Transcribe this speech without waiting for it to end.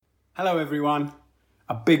Hello everyone,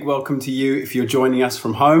 a big welcome to you if you're joining us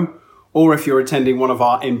from home or if you're attending one of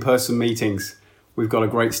our in-person meetings. We've got a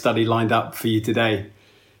great study lined up for you today.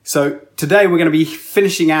 So today we're going to be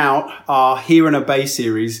finishing out our Hear and Obey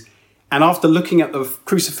series, and after looking at the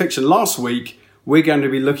crucifixion last week, we're going to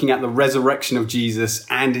be looking at the resurrection of Jesus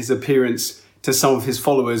and his appearance to some of his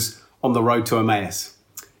followers on the road to Emmaus.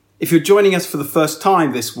 If you're joining us for the first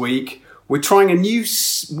time this week, we're trying a new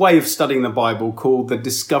way of studying the Bible called the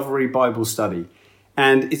Discovery Bible Study.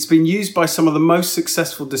 And it's been used by some of the most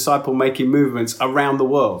successful disciple-making movements around the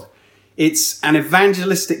world. It's an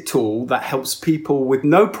evangelistic tool that helps people with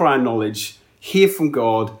no prior knowledge hear from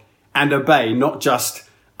God and obey, not just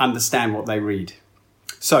understand what they read.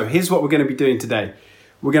 So here's what we're going to be doing today.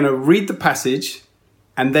 We're going to read the passage,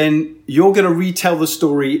 and then you're going to retell the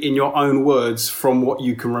story in your own words from what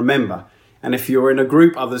you can remember. And if you're in a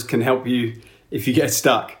group, others can help you if you get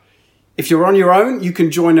stuck. If you're on your own, you can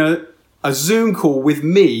join a Zoom call with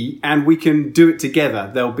me and we can do it together.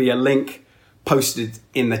 There'll be a link posted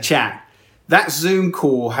in the chat. That Zoom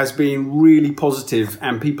call has been really positive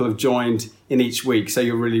and people have joined in each week. So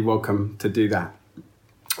you're really welcome to do that.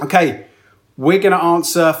 Okay, we're going to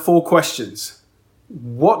answer 4 questions.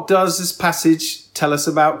 What does this passage tell us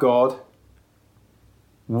about God?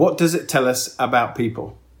 What does it tell us about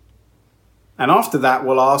people? And after that,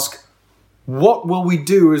 we'll ask, what will we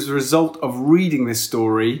do as a result of reading this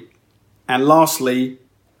story? And lastly,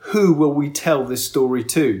 who will we tell this story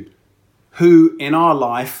to? Who in our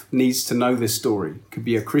life needs to know this story? Could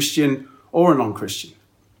be a Christian or a non-Christian.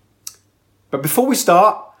 But before we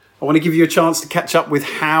start, I want to give you a chance to catch up with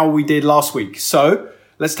how we did last week. So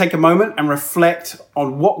let's take a moment and reflect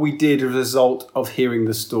on what we did as a result of hearing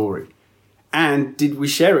the story. And did we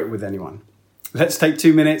share it with anyone? Let's take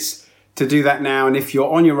 2 minutes to do that now. And if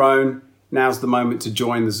you're on your own, now's the moment to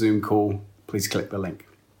join the Zoom call. Please click the link.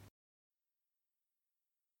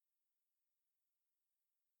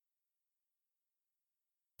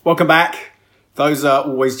 Welcome back. Those are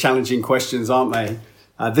always challenging questions, aren't they?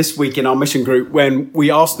 This week in our mission group, when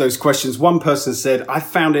we asked those questions, one person said, I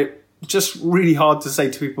found it just really hard to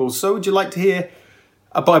say to people, so would you like to hear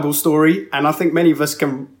a Bible story? And I think many of us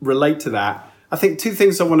can relate to that. I think 2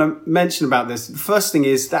 things I want to mention about this. The first thing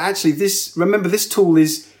is that actually this tool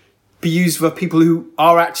is be used for people who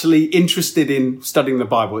are actually interested in studying the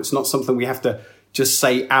Bible. It's not something we have to just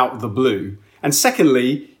say out of the blue. And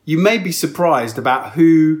secondly, you may be surprised about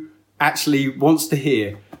who actually wants to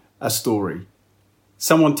hear a story.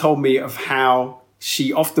 Someone told me of how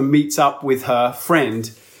she often meets up with her friend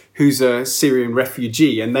who's a Syrian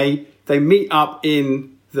refugee, and they meet up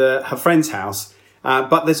in her friend's house,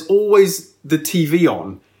 but there's always the TV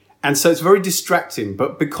on. And so it's very distracting.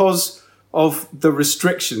 But because of the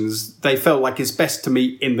restrictions, they felt like it's best to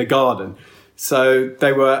meet in the garden. So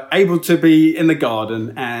they were able to be in the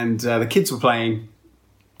garden and the kids were playing.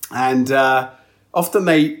 And often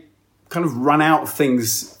they kind of run out of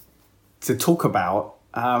things to talk about.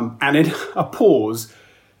 And in a pause,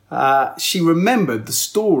 she remembered the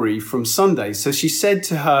story from Sunday. So she said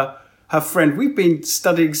to her friend, we've been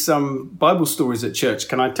studying some Bible stories at church.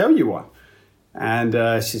 Can I tell you one?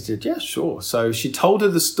 And she said, yeah, sure. So she told her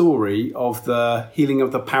the story of the healing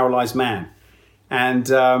of the paralyzed man. And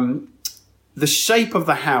the shape of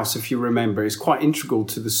the house, if you remember, is quite integral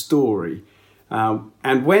to the story.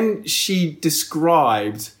 And when she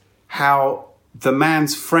described how the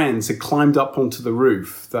man's friends had climbed up onto the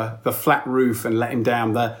roof, the flat roof, and let him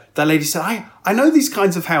down, the lady said, I know these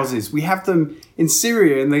kinds of houses. We have them in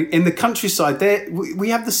Syria, in the countryside. We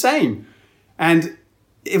have the same. And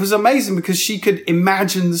it was amazing because she could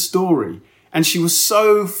imagine the story. And she was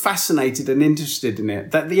so fascinated and interested in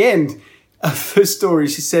it that at the end of the story,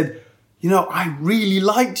 she said, I really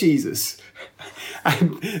like Jesus.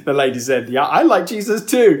 And the lady said, yeah, I like Jesus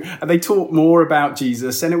too. And they talked more about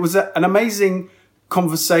Jesus. And it was an amazing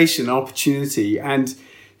conversation, opportunity. And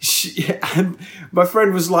my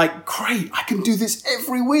friend was like, great, I can do this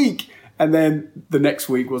every week. And then the next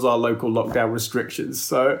week was our local lockdown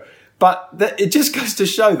restrictions. But it just goes to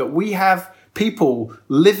show that we have people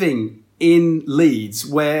living in Leeds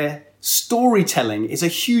where storytelling is a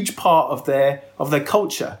huge part of their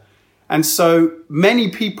culture. And so many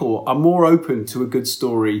people are more open to a good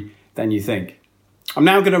story than you think. I'm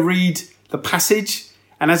now going to read the passage.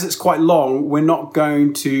 And as it's quite long, we're not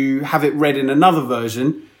going to have it read in another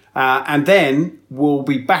version. And then we'll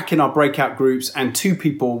be back in our breakout groups and 2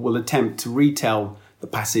 people will attempt to retell the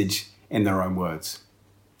passage in their own words.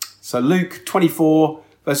 So Luke 24,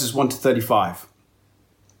 verses 1 to 35.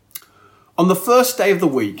 On the first day of the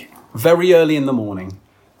week, very early in the morning,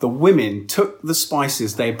 the women took the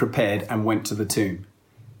spices they had prepared and went to the tomb.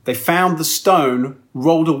 They found the stone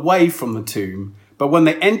rolled away from the tomb, but when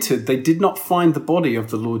they entered, they did not find the body of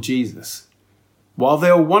the Lord Jesus. While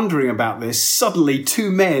they were wondering about this, suddenly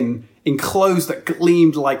 2 men in clothes that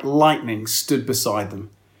gleamed like lightning stood beside them.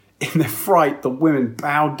 In their fright, the women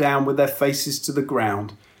bowed down with their faces to the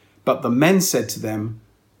ground. But the men said to them,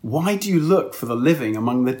 "Why do you look for the living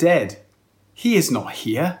among the dead? He is not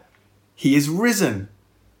here. He is risen.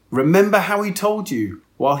 Remember how he told you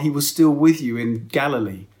while he was still with you in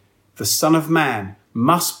Galilee. The Son of Man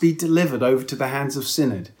must be delivered over to the hands of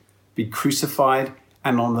sinners, be crucified,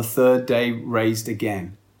 and on the 3rd day raised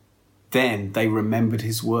again." Then they remembered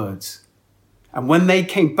his words. And when they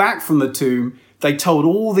came back from the tomb, they told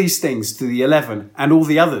all these things to the 11 and all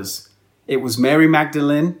the others. It was Mary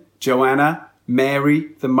Magdalene, Joanna, Mary,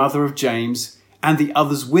 the mother of James, and the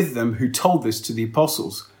others with them who told this to the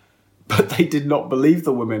apostles. But they did not believe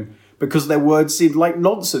the women because their words seemed like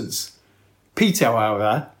nonsense. Peter,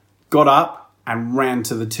 however, got up and ran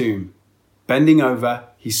to the tomb. Bending over,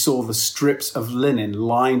 he saw the strips of linen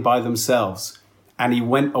lying by themselves, and he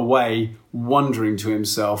went away wondering to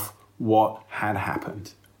himself what had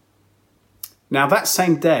happened. Now that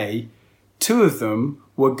same day, 2 of them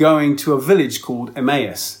were going to a village called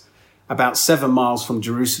Emmaus, about 7 miles from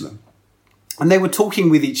Jerusalem. And they were talking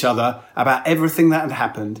with each other about everything that had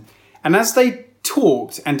happened. And as they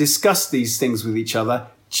talked and discussed these things with each other,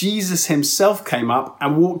 Jesus himself came up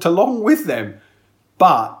and walked along with them,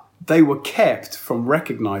 but they were kept from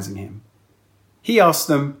recognizing him. He asked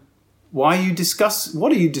them, what are you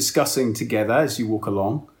discussing together as you walk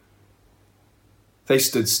along? They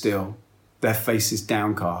stood still, their faces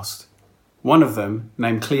downcast. One of them,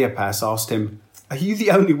 named Cleopas, asked him, "Are you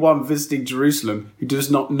the only one visiting Jerusalem who does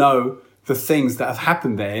not know the things that have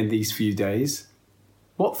happened there in these few days?"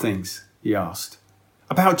 "What things?" he asked.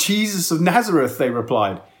 "About Jesus of Nazareth," they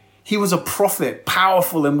replied. "He was a prophet,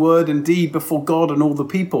 powerful in word and deed before God and all the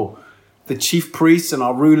people. The chief priests and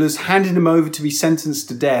our rulers handed him over to be sentenced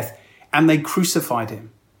to death, and they crucified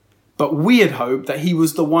him. But we had hoped that he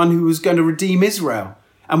was the one who was going to redeem Israel.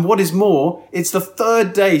 And what is more, it's the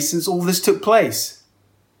 3rd day since all this took place.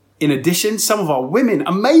 In addition, some of our women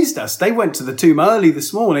amazed us. They went to the tomb early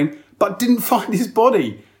this morning, but didn't find his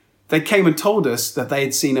body. They came and told us that they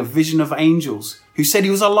had seen a vision of angels who said he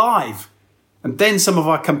was alive. And then some of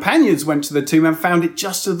our companions went to the tomb and found it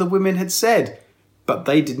just as the women had said, but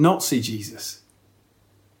they did not see Jesus."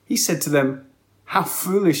 He said to them, "How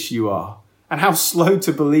foolish you are, and how slow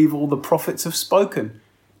to believe all the prophets have spoken.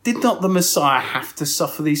 Did not the Messiah have to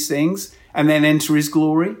suffer these things and then enter his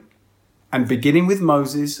glory?" And beginning with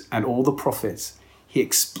Moses and all the prophets, he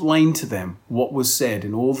explained to them what was said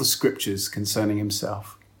in all the scriptures concerning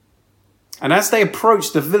himself. And as they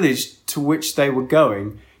approached the village to which they were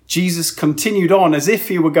going, Jesus continued on as if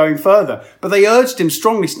he were going further. But they urged him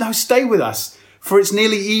strongly, "No, stay with us, for it's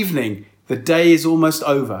nearly evening. The day is almost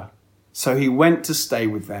over." So he went to stay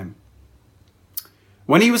with them.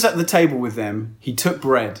 When he was at the table with them, he took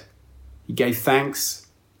bread. He gave thanks,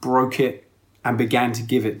 broke it, and began to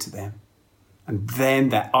give it to them. And then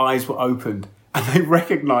their eyes were opened, and they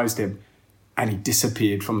recognized him, and he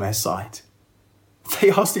disappeared from their sight.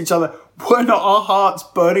 They asked each other, "Were not our hearts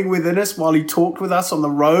burning within us while he talked with us on the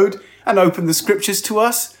road and opened the scriptures to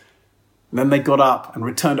us?" And then they got up and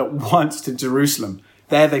returned at once to Jerusalem.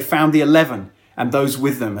 There they found the 11 and those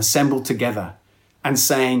with them assembled together and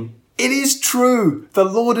saying, "It is true, the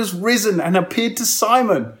Lord has risen and appeared to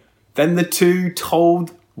Simon." Then the 2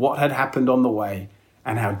 told what had happened on the way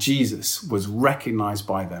and how Jesus was recognized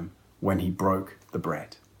by them when he broke the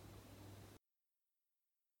bread.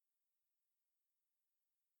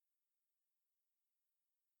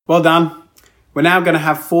 Well done. We're now going to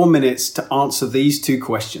have 4 minutes to answer these 2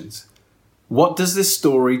 questions. What does this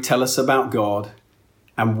story tell us about God?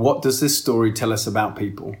 And what does this story tell us about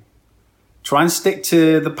people? Try and stick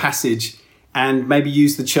to the passage and maybe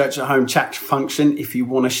use the church at home chat function if you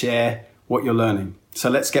want to share what you're learning. So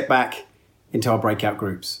let's get back into our breakout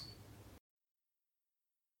groups.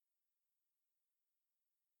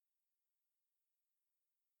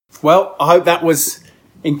 Well, I hope that was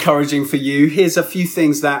encouraging for you. Here's a few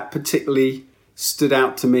things that particularly stood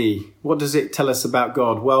out to me. What does it tell us about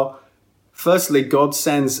God? Well, firstly, God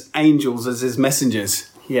sends angels as his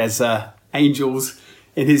messengers. He has angels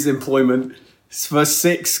in his employment. Verse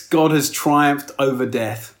 6, God has triumphed over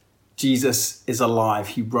death. Jesus is alive.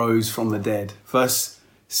 He rose from the dead. Verse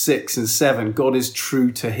 6 and 7, God is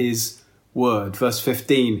true to his word. Verse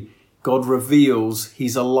 15, God reveals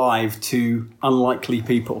he's alive to unlikely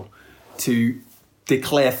people. To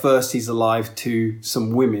declare first he's alive to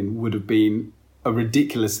some women would have been a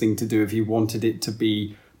ridiculous thing to do if he wanted it to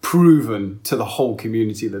be proven to the whole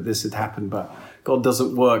community that this had happened. But God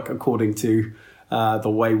doesn't work according to the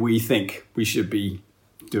way we think we should be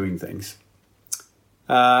doing things.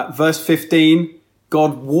 Verse 15,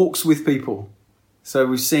 God walks with people. So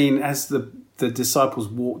we've seen as the disciples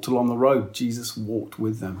walked along the road, Jesus walked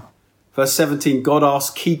with them. Verse 17, God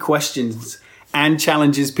asks key questions and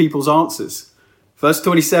challenges people's answers. Verse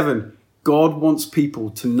 27, God wants people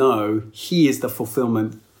to know he is the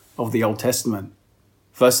fulfillment of the Old Testament.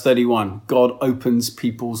 Verse 31, God opens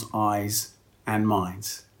people's eyes and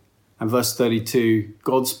minds. And verse 32,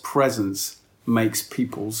 God's presence makes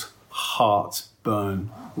people's hearts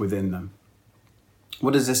burn within them.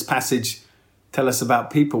 What does this passage tell us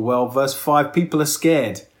about people? Well, verse 5, people are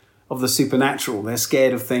scared of the supernatural. They're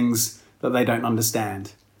scared of things that they don't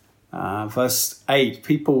understand. Verse 8,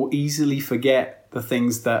 people easily forget the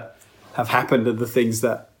things that have happened and the things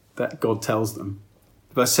that God tells them.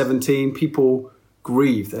 Verse 17, people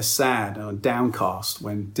grieve, they're sad and downcast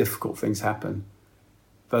when difficult things happen.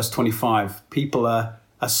 Verse 25, people are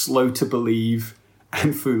slow to believe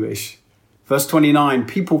and foolish. Verse 29,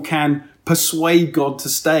 people can persuade God to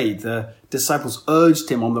stay. The disciples urged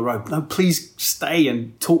him on the road, no, please stay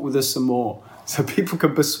and talk with us some more. So people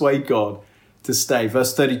can persuade God to stay.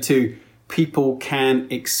 Verse 32, people can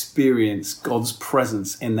experience God's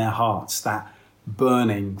presence in their hearts, that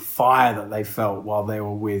burning fire that they felt while they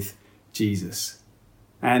were with Jesus.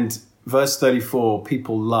 And verse 34,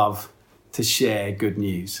 people love to share good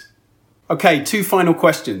news. Okay, 2 final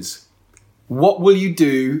questions. What will you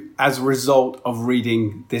do as a result of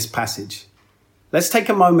reading this passage? Let's take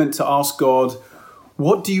a moment to ask God,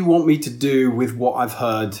 what do you want me to do with what I've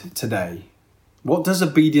heard today? What does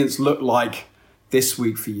obedience look like this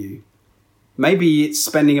week for you? Maybe it's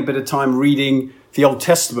spending a bit of time reading the Old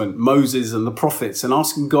Testament, Moses and the prophets, and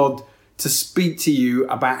asking God to speak to you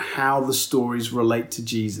about how the stories relate to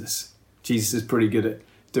Jesus. Jesus is pretty good at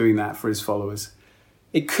doing that for his followers.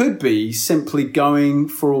 It could be simply going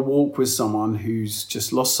for a walk with someone who's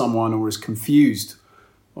just lost someone or is confused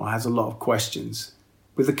or has a lot of questions.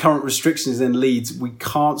 With the current restrictions in Leeds, we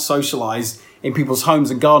can't socialise in people's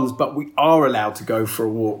homes and gardens, but we are allowed to go for a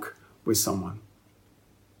walk with someone.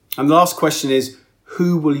 And the last question is,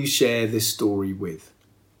 who will you share this story with?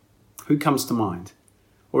 Who comes to mind?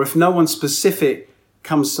 Or if no one specific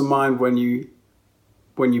comes to mind when you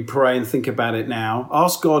pray and think about it now,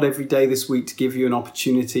 ask God every day this week to give you an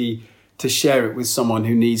opportunity to share it with someone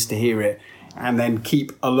who needs to hear it, and then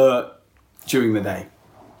keep alert during the day.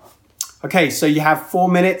 Okay, so you have 4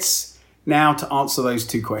 minutes now to answer those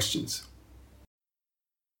 2 questions.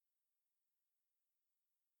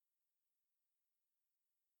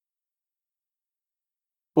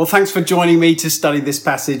 Well, thanks for joining me to study this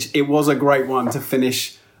passage. It was a great one to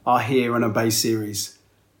finish our Hear and Obey series.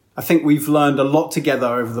 I think we've learned a lot together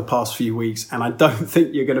over the past few weeks, and I don't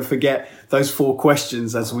think you're going to forget those 4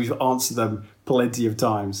 questions as we've answered them plenty of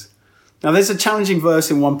times. Now, there's a challenging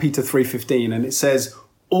verse in 1 Peter 3:15, and it says,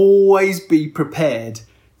 always be prepared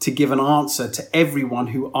to give an answer to everyone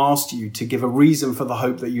who asks you to give a reason for the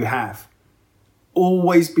hope that you have.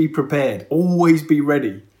 Always be prepared, always be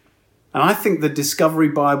ready. And I think the Discovery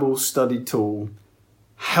Bible study tool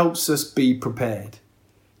helps us be prepared.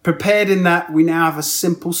 Prepared in that we now have a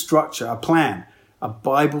simple structure, a plan, a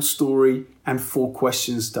Bible story, and 4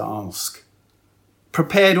 questions to ask.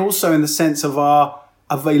 Prepared also in the sense of our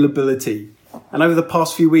availability. And over the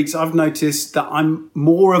past few weeks, I've noticed that I'm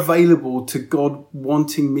more available to God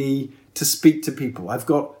wanting me to speak to people. I've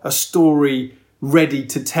got a story ready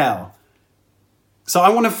to tell. So I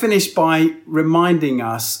want to finish by reminding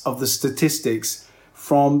us of the statistics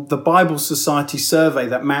from the Bible Society survey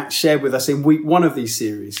that Matt shared with us in week 1 of these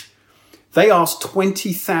series. They asked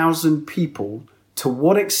 20,000 people, to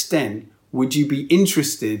what extent would you be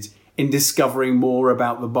interested in discovering more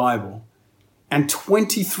about the Bible? And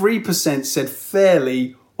 23% said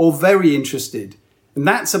fairly or very interested. And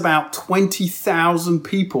that's about 20,000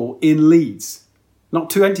 people in Leeds. Not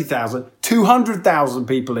 20,000, 200,000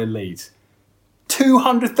 people in Leeds.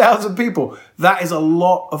 200,000 people. That is a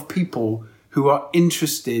lot of people who are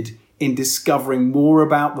interested in discovering more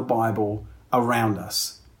about the Bible around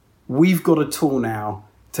us. We've got a tool now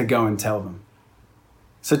to go and tell them.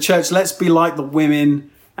 So church, let's be like the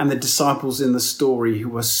women and the disciples in the story who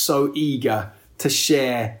were so eager to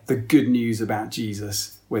share the good news about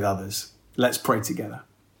Jesus with others. Let's pray together.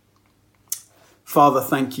 Father,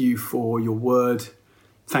 thank you for your word.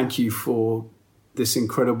 Thank you for this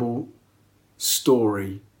incredible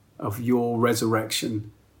story of your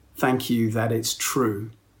resurrection. Thank you that it's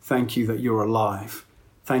true. Thank you that you're alive.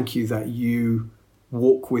 Thank you that you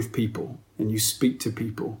walk with people and you speak to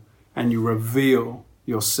people and you reveal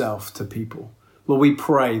yourself to people. Lord, we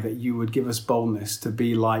pray that you would give us boldness to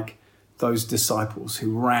be like those disciples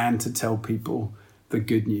who ran to tell people the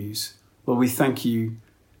good news. Lord, we thank you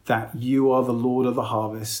that you are the Lord of the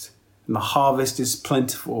harvest, and the harvest is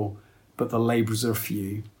plentiful, but the laborers are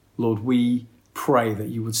few. Lord, we pray that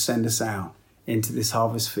you would send us out into this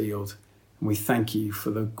harvest field. And we thank you for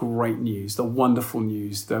the great news, the wonderful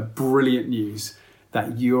news, the brilliant news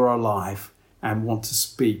that you are alive and want to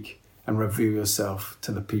speak and reveal yourself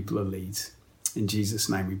to the people of Leeds. In Jesus'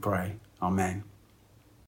 name we pray. Amen.